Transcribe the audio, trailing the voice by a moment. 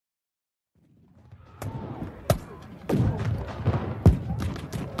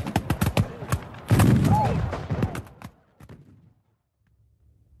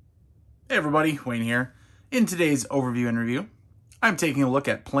Hey everybody, Wayne here. In today's overview and review, I'm taking a look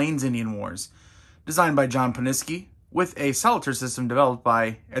at Plains Indian Wars, designed by John Poniske, with a solitaire system developed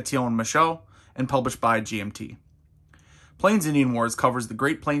by Etienne Michot and published by GMT. Plains Indian Wars covers the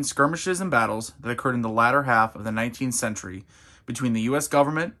Great Plains skirmishes and battles that occurred in the latter half of the 19th century between the U.S.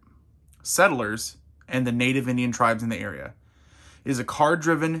 government, settlers, and the native Indian tribes in the area. It is a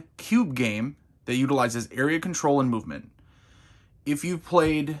card-driven cube game that utilizes area control and movement. If you've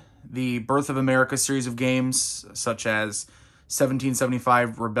played the Birth of America series of games, such as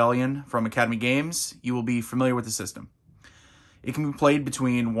 1775 Rebellion from Academy Games, you will be familiar with the system. It can be played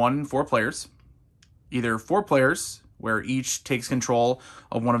between 1 and 4 players, either 4 players, where each takes control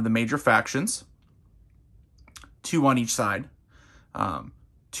of one of the major factions, 2 on each side,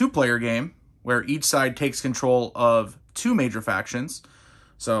 2-player game, where each side takes control of 2 major factions,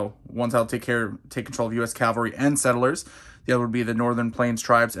 so one side will take control of U.S. cavalry and settlers. The other would be the Northern Plains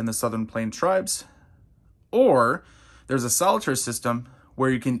tribes and the Southern Plains tribes. Or there's a solitaire system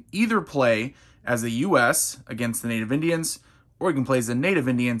where you can either play as the U.S. against the Native Indians, or you can play as the Native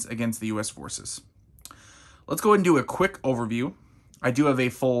Indians against the U.S. forces. Let's go ahead and do a quick overview. I do have a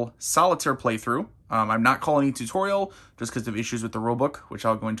full solitaire playthrough. I'm not calling it tutorial just because of issues with the rulebook, which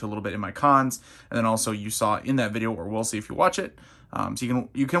I'll go into a little bit in my cons. And then also you saw in that video, or will see if you watch it. So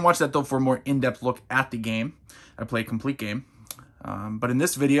you can watch that though for a more in-depth look at the game. I play a complete game. But in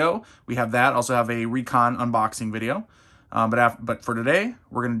this video, we have that. Also have a recon unboxing video. But for today,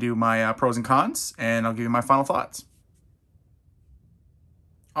 we're going to do my pros and cons, and I'll give you my final thoughts.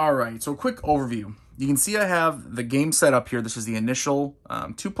 All right, so a quick overview. You can see I have the game set up here. This is the initial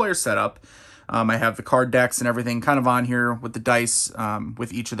 2-player setup. I have the card decks and everything kind of on here with the dice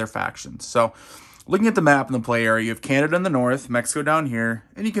with each of their factions. So looking at the map in the play area, you have Canada in the north, Mexico down here,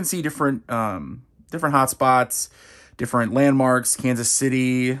 and you can see different hotspots, different landmarks, Kansas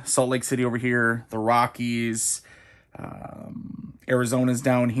City, Salt Lake City over here, the Rockies, Arizona's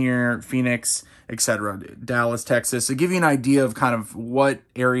down here, Phoenix, etc., Dallas, Texas. So give you an idea of kind of what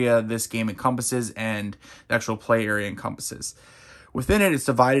area this game encompasses and the actual play area encompasses. Within it, it's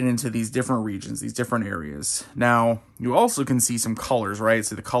divided into these different regions, these different areas. Now, you also can see some colors, right?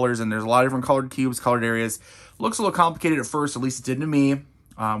 So the colors, and there's a lot of different colored cubes, colored areas. Looks a little complicated at first, at least it did to me.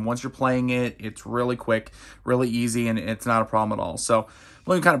 Once you're playing it, it's really quick, really easy, and it's not a problem at all. So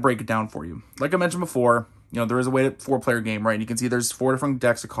let me kind of break it down for you. Like I mentioned before, there is a way to 4-player game, right? And you can see there's 4 different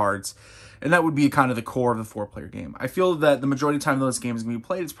decks of cards, and that would be kind of the core of the 4-player game. I feel that the majority of the time this game is going to be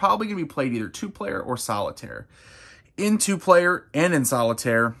played, it's probably going to be played either 2-player or solitaire. In 2-player and in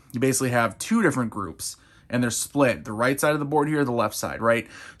solitaire, you basically have 2 different groups, and they're split. The right side of the board here, the left side, right?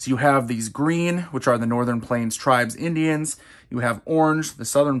 So you have these green, which are the Northern Plains tribes, Indians. You have orange, the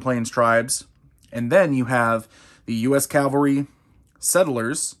Southern Plains tribes. And then you have the U.S. cavalry,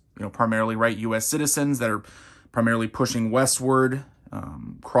 settlers, primarily, right, U.S. citizens that are primarily pushing westward,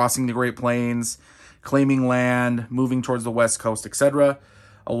 crossing the Great Plains, claiming land, moving towards the west coast, etc.,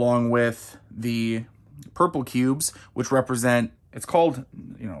 along with the purple cubes, which represent, it's called,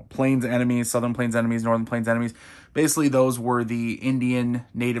 Plains enemies, Southern Plains enemies, Northern Plains enemies. Basically, those were the Indian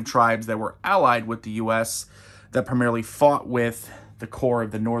native tribes that were allied with the U.S. that primarily fought with the core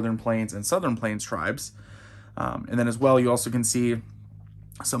of the Northern Plains and Southern Plains tribes. And then as well, you also can see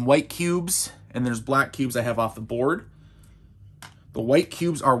some white cubes, and there's black cubes I have off the board. The white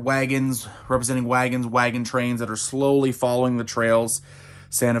cubes are wagons, representing wagon trains that are slowly following the trails.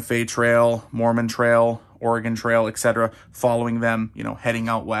 Santa Fe Trail, Mormon Trail, Oregon Trail, etc., following them, heading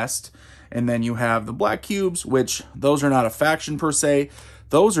out west. And then you have the black cubes, which those are not a faction per se.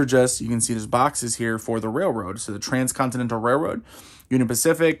 Those are just, you can see there's boxes here for the railroad. So the Transcontinental Railroad, Union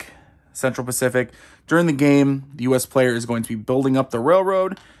Pacific, Central Pacific. During the game, the U.S. player is going to be building up the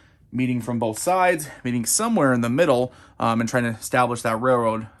railroad, meeting from both sides, meeting somewhere in the middle, and trying to establish that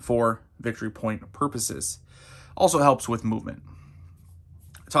railroad for victory point purposes. Also helps with movement.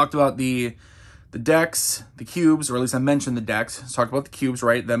 Talked about the decks, the cubes, or at least I mentioned the decks. Let's talk about the cubes,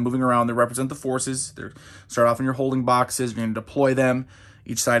 right? Them moving around, they represent the forces. They start off in your holding boxes. You're going to deploy them.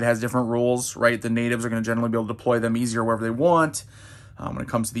 Each side has different rules, right? The natives are going to generally be able to deploy them easier wherever they want. When it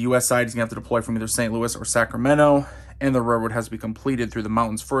comes to the U.S. side, he's going to have to deploy from either St. Louis or Sacramento, and the railroad has to be completed through the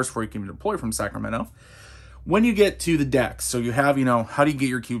mountains first before you can deploy from Sacramento. When you get to the decks, so you have, how do you get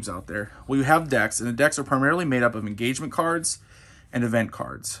your cubes out there? Well, you have decks, and the decks are primarily made up of engagement cards and event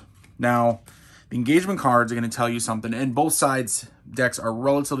cards. Now, the engagement cards are going to tell you something, and both sides' decks are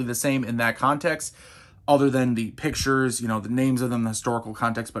relatively the same in that context, other than the pictures, the names of them, the historical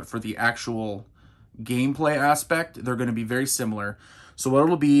context, but for the actual gameplay aspect, they're going to be very similar. So what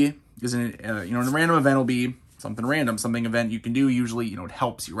it'll be is, in a random event will be something random, something event you can do. Usually, you know, it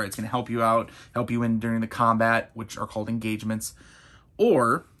helps you, right? It's going to help you out, help you in during the combat, which are called engagements.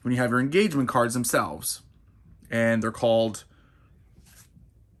 Or when you have your engagement cards themselves, and they're called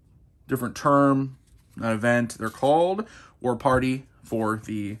different term, not event, they're called War Party for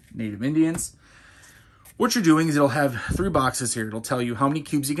the Native Indians. What you're doing is it'll have 3 boxes here. It'll tell you how many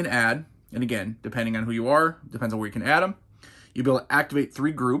cubes you can add. And again, depending on who you are, depends on where you can add them. You'll be able to activate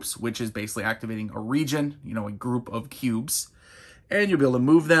 3 groups, which is basically activating a region, you know, a group of cubes. And you'll be able to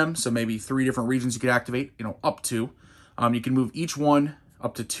move them. So maybe 3 different regions you could activate, you know, up to. You can move each one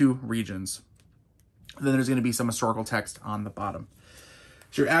up to 2 regions. And then there's going to be some historical text on the bottom.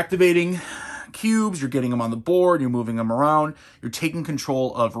 So you're activating cubes, you're getting them on the board, you're moving them around, you're taking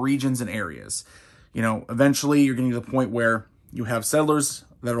control of regions and areas. You know, eventually you're getting to the point where you have settlers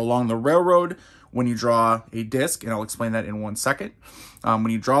that are along the railroad when you draw a disc, and I'll explain that in 1 second. When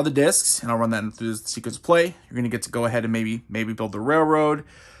you draw the discs, and I'll run that through the sequence of play, you're going to get to go ahead and maybe build the railroad,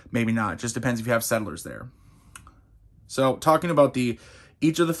 maybe not. It just depends if you have settlers there. So talking about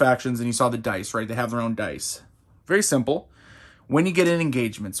each of the factions, and you saw the dice, right? They have their own dice. Very simple. When you get in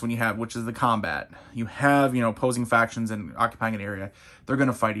engagements, which is the combat, you have, you know, opposing factions and occupying an area, they're going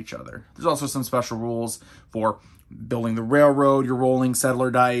to fight each other. There's also some special rules for building the railroad, you're rolling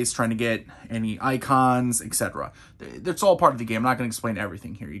settler dice, trying to get any icons, etc. That's all part of the game. I'm not going to explain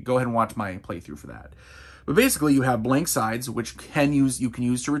everything here. You go ahead and watch my playthrough for that. But basically, you have blank sides, which you can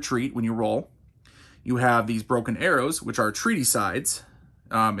use to retreat when you roll. You have these broken arrows, which are treaty sides.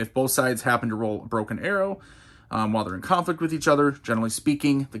 If both sides happen to roll a broken arrow, while they're in conflict with each other, generally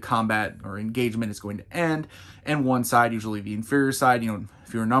speaking, the combat or engagement is going to end, and one side, usually the inferior side, you know,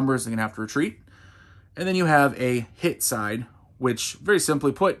 fewer numbers, they're going to have to retreat. And then you have a hit side, which, very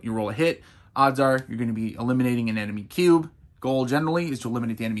simply put, you roll a hit, odds are you're going to be eliminating an enemy cube. Goal, generally, is to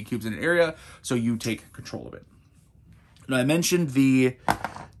eliminate the enemy cubes in an area, so you take control of it. Now, I mentioned the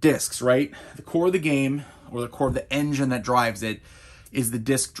discs, right? The core of the game, or the core of the engine that drives it, is the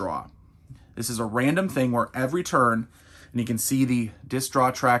disc draw. This is a random thing where every turn, and you can see the disc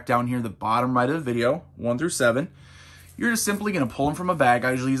draw track down here, the bottom right of the video, 1 through 7. You're just simply going to pull them from a bag.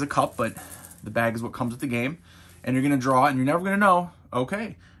 I usually use a cup, but the bag is what comes with the game. And you're going to draw, and you're never going to know,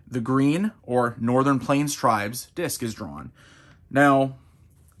 okay, the green or Northern Plains Tribes disc is drawn. Now,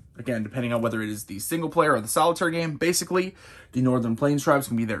 again, depending on whether it is the single player or the solitaire game, basically, the Northern Plains Tribes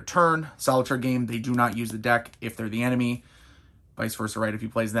can be their turn. Solitaire game, they do not use the deck if they're the enemy. Vice versa, right? If you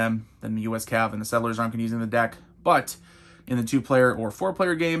plays them, then the US Cav and the settlers aren't going to use the deck. But in the 2-player or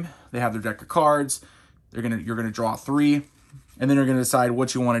 4-player game, they have their deck of cards. You're gonna draw 3, and then you're gonna decide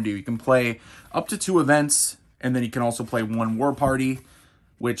what you want to do. You can play up to 2 events, and then you can also play 1 war party,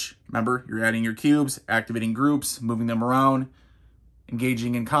 which, remember, you're adding your cubes, activating groups, moving them around,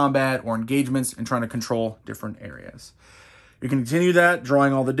 engaging in combat or engagements, and trying to control different areas. You can continue that,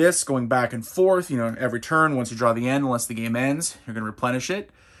 drawing all the discs, going back and forth, you know, every turn. Once you draw the end, unless the game ends, you're going to replenish it.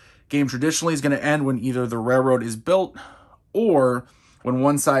 Game traditionally is going to end when either the railroad is built or when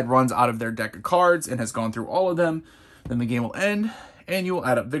one side runs out of their deck of cards and has gone through all of them. Then the game will end, and you will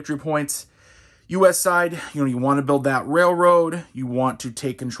add up victory points. US side, you know, you want to build that railroad. You want to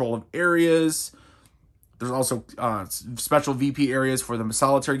take control of areas. There's also special VP areas for the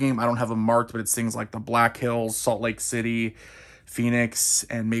solitaire game. I don't have them marked, but it's things like the Black Hills, Salt Lake City, Phoenix,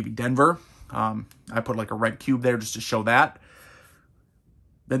 and maybe Denver. I put like a red cube there just to show that.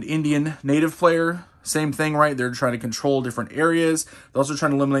 Then Indian native player, same thing, right? They're trying to control different areas. They're also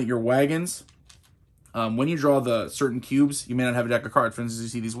trying to eliminate your wagons. When you draw the certain cubes, you may not have a deck of cards. For instance, you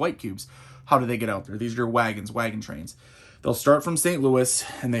see these white cubes. How do they get out there? These are your wagons, wagon trains. They'll start from St. Louis,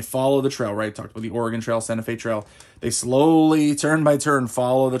 and they follow the trail, right? Talked about the Oregon Trail, Santa Fe Trail. They slowly, turn by turn,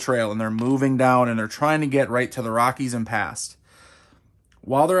 follow the trail, and they're moving down, and they're trying to get right to the Rockies and past.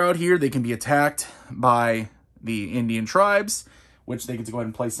 While they're out here, they can be attacked by the Indian tribes, which they get to go ahead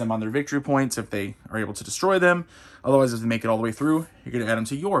and place them on their victory points if they are able to destroy them. Otherwise, if they make it all the way through, you're going to add them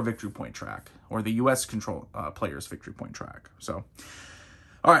to your victory point track, or the U.S. control player's victory point track. So,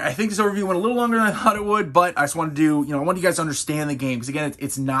 all right, I think this overview went a little longer than I thought it would, but I just wanted to do, I want you guys to understand the game, because again,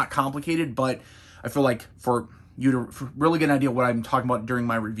 it's not complicated, but I feel like for you to really get an idea of what I'm talking about during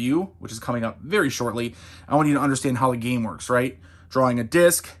my review, which is coming up very shortly, I want you to understand how the game works, right? Drawing a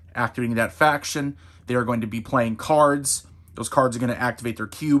disc, activating that faction, they are going to be playing cards. Those cards are going to activate their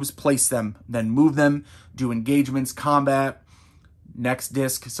cubes, place them, then move them, do engagements, combat, next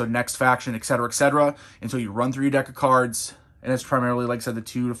disc, so next faction, etc., until you run through your deck of cards. And it's primarily, like I said, the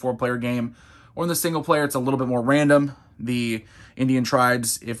 2 to 4 player game. Or in the single player, it's a little bit more random. The Indian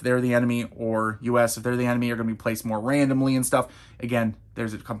tribes, if they're the enemy, or US, if they're the enemy, are going to be placed more randomly and stuff. Again,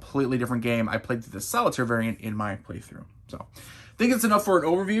 there's a completely different game. I played through the solitaire variant in my playthrough. So I think it's enough for an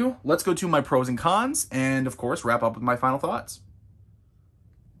overview. Let's go to my pros and cons, and of course, wrap up with my final thoughts.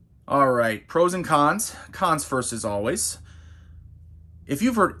 All right, pros and cons. Cons first, as always. If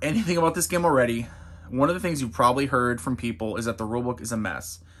you've heard anything about this game already, one of the things you've probably heard from people is that the rulebook is a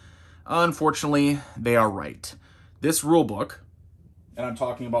mess. Unfortunately, they are right. This rulebook, and I'm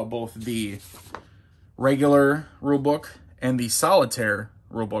talking about both the regular rulebook and the solitaire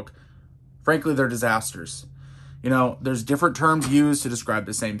rulebook, frankly, they're disasters. You know, there's different terms used to describe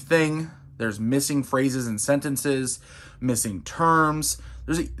the same thing. There's missing phrases and sentences, missing terms.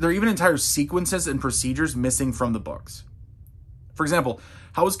 There are even entire sequences and procedures missing from the books. For example,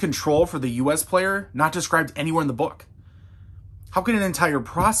 how is control for the US player not described anywhere in the book? How can an entire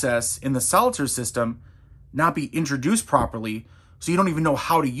process in the solitaire system not be introduced properly so you don't even know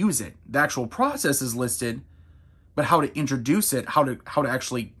how to use it? The actual process is listed, but how to introduce it, how to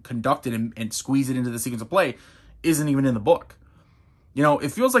actually conduct it and squeeze it into the sequence of play isn't even in the book. You know,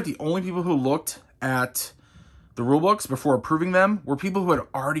 it feels like the only people who looked at the rulebooks before approving them were people who had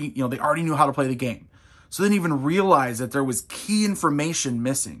already, they already knew how to play the game. So they didn't even realize that there was key information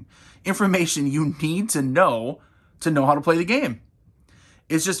missing. Information you need to know how to play the game.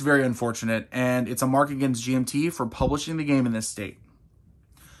 It's just very unfortunate, and it's a mark against GMT for publishing the game in this state.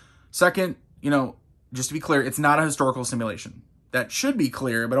 Second, just to be clear, it's not a historical simulation. That should be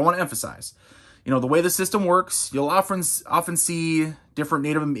clear, but I want to emphasize, the way the system works, you'll often see different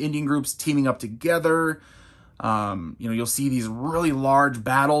Native Indian groups teaming up together. You'll see these really large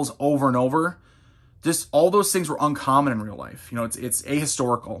battles over and over. Just all those things were uncommon in real life. It's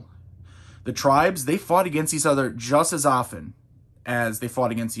ahistorical. The tribes, they fought against each other just as often as they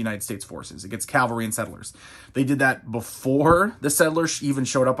fought against the United States forces, against cavalry and settlers. They did that before the settlers even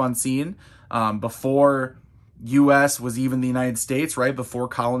showed up on scene, before U.S. was even the United States, right? Before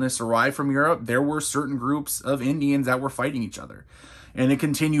colonists arrived from Europe, there were certain groups of Indians that were fighting each other. And it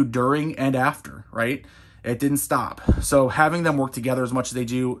continued during and after, right? It didn't stop. So having them work together as much as they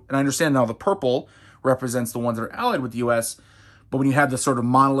do, and I understand now the purple represents the ones that are allied with the U.S., but when you have this sort of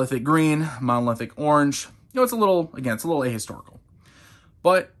monolithic green, monolithic orange, it's a little ahistorical.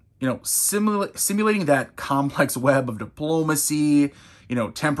 But, simulating that complex web of diplomacy,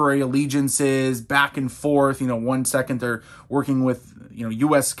 temporary allegiances, back and forth, 1 second they're working with,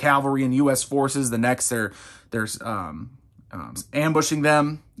 U.S. cavalry and U.S. forces, the next they're ambushing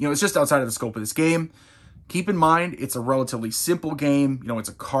them. It's just outside of the scope of this game. Keep in mind, it's a relatively simple game. It's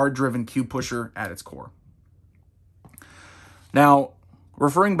a card-driven cube pusher at its core. Now,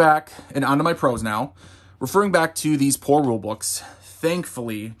 referring back, and onto my pros now, referring back to these poor rulebooks,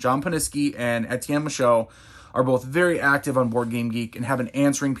 thankfully, John Poniske and Etienne Michot are both very active on Board Game Geek and have been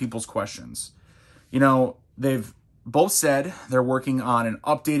answering people's questions. They've both said they're working on an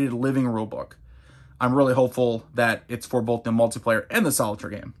updated living rulebook. I'm really hopeful that it's for both the multiplayer and the solitaire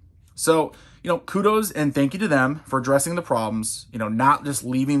game. So, kudos and thank you to them for addressing the problems, not just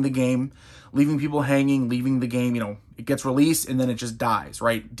leaving the game, leaving people hanging, leaving the game, it gets released and then it just dies,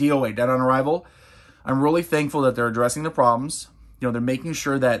 right? DOA, dead on arrival. I'm really thankful that they're addressing the problems. They're making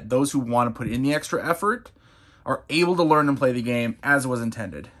sure that those who want to put in the extra effort are able to learn and play the game as was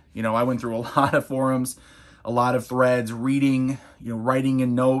intended. I went through a lot of forums, a lot of threads, reading, writing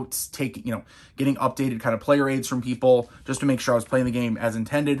in notes, getting updated kind of player aids from people just to make sure I was playing the game as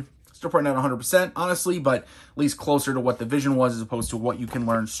intended. Still probably not 100%, honestly, but at least closer to what the vision was as opposed to what you can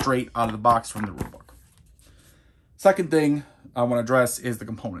learn straight out of the box from the rulebook. Second thing I want to address is the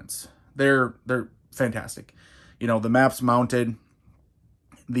components. They're fantastic. The map's mounted.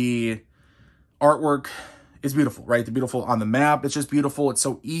 The artwork is beautiful, right? They're beautiful on the map. It's just beautiful. It's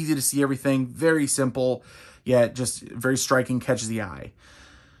so easy to see everything. Very simple, yet just very striking, catches the eye.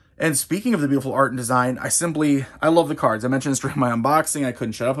 And speaking of the beautiful art and design, I love the cards. I mentioned this during my unboxing. I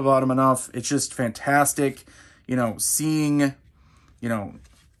couldn't shut up about them enough. It's just fantastic, seeing,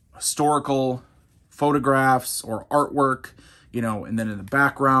 historical photographs or artwork, and then in the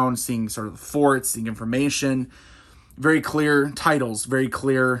background, seeing sort of the forts, seeing information, very clear titles, very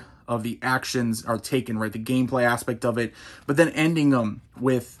clear of the actions are taken, right? The gameplay aspect of it, but then ending them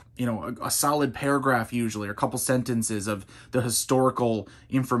with, a solid paragraph usually, or a couple sentences of the historical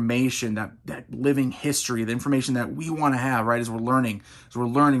information, that living history, the information that we want to have, right? As we're learning,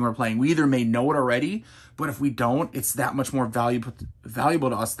 we're playing. We either may know it already, but if we don't, it's that much more valuable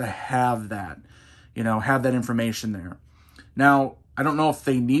to us to have that, have that information there. Now, I don't know if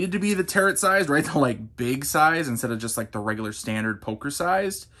they needed to be the tarot size, right? The big size instead of just the regular standard poker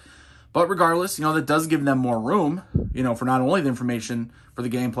sized. But regardless, that does give them more room, for not only the information for the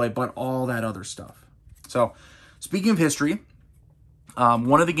gameplay, but all that other stuff. So, speaking of history,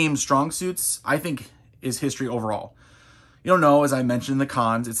 one of the game's strong suits, I think, is history overall. No, as I mentioned in the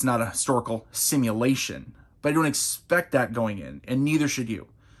cons, it's not a historical simulation, but I don't expect that going in, and neither should you.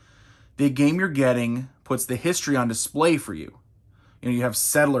 The game you're getting puts the history on display for you. You have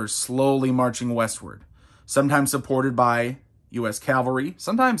settlers slowly marching westward, sometimes supported by U.S. cavalry,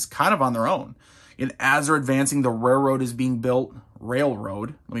 sometimes kind of on their own. And as they're advancing, the railroad is being built,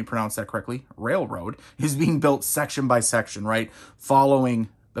 railroad is being built section by section, right? Following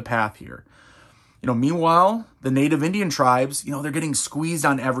the path here. Meanwhile, the native Indian tribes, they're getting squeezed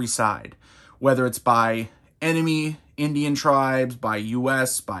on every side, whether it's by enemy Indian tribes, by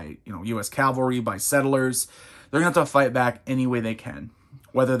U.S. cavalry, by settlers. They're going to have to fight back any way they can,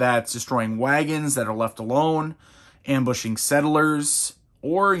 whether that's destroying wagons that are left alone, ambushing settlers,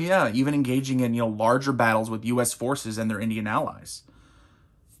 or, even engaging in, larger battles with U.S. forces and their Indian allies.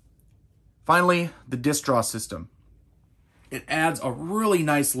 Finally, the disc draw system. It adds a really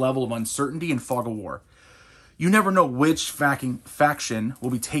nice level of uncertainty and fog of war. You never know which faction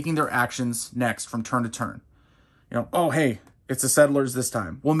will be taking their actions next from turn to turn. Oh, hey, it's the settlers this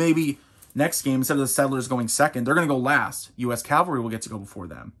time. Well, maybe next game, instead of the settlers going second, they're going to go last. U.S. cavalry will get to go before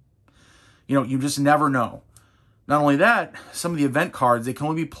them. You just never know. Not only that, some of the event cards, they can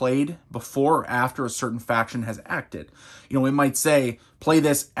only be played before or after a certain faction has acted. It might say, play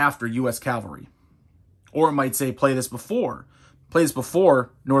this after U.S. cavalry. Or it might say, play this before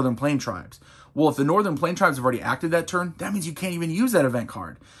Northern Plain tribes. Well, if the Northern Plain tribes have already acted that turn, that means you can't even use that event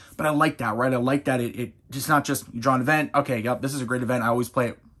card. But I like that, right? I like that it just not just you draw an event. Okay, yep, this is a great event. I always play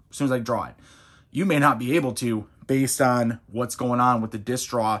it as soon as I draw it. You may not be able to based on what's going on with the disc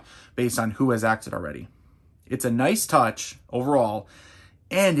draw, based on who has acted already. It's a nice touch overall,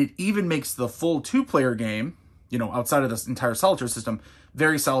 and it even makes the full two-player game, outside of this entire solitaire system,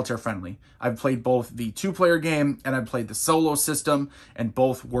 very solitaire friendly. I've played both the two-player game and I've played the solo system, and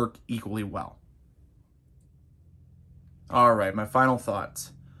both work equally well. All right, my final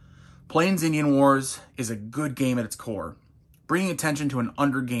thoughts. Plains Indian Wars is a good game at its core, bringing attention to an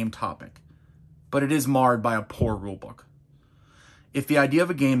undergame topic, but it is marred by a poor rulebook. If the idea of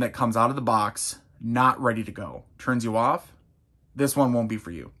a game that comes out of the box, not ready to go, turns you off, this one won't be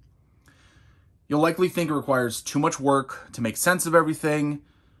for you. You'll likely think it requires too much work to make sense of everything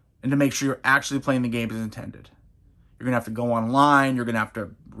and to make sure you're actually playing the game as intended. You're going to have to go online. You're going to have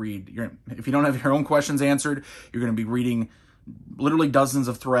to read. If you don't have your own questions answered, you're going to be reading literally dozens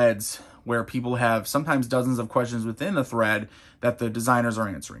of threads where people have sometimes dozens of questions within the thread that the designers are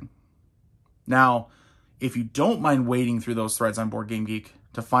answering. Now, if you don't mind wading through those threads on BoardGameGeek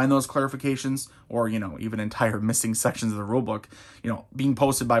to find those clarifications, or, even entire missing sections of the rulebook, being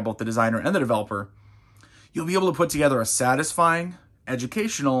posted by both the designer and the developer, you'll be able to put together a satisfying,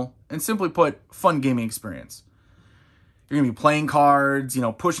 educational, and simply put, fun gaming experience. You're going to be playing cards,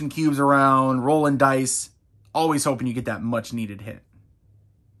 pushing cubes around, rolling dice, always hoping you get that much needed hit.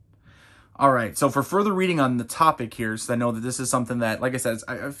 All right, so for further reading on the topic here, so I know that this is something that, like I said,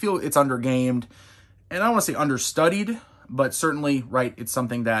 I feel it's undergamed, and I don't want to say understudied, but certainly, right, it's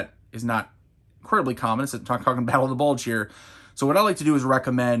something that is not incredibly common. It's talking Battle of the Bulge here. So what I like to do is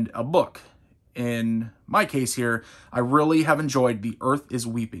recommend a book. In my case here, I really have enjoyed The Earth is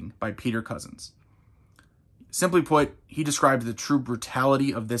Weeping by Peter Cousins. Simply put, he describes the true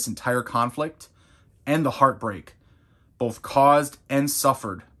brutality of this entire conflict and the heartbreak, both caused and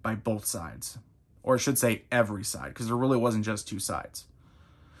suffered by both sides. Or I should say every side, because there really wasn't just two sides.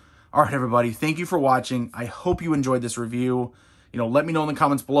 All right, everybody, thank you for watching. I hope you enjoyed this review. Let me know in the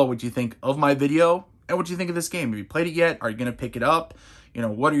comments below what you think of my video and what you think of this game. Have you played it yet? Are you going to pick it up?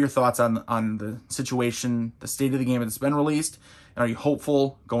 What are your thoughts on the situation, the state of the game that's been released? And are you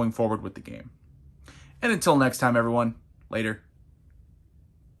hopeful going forward with the game? And until next time, everyone, later.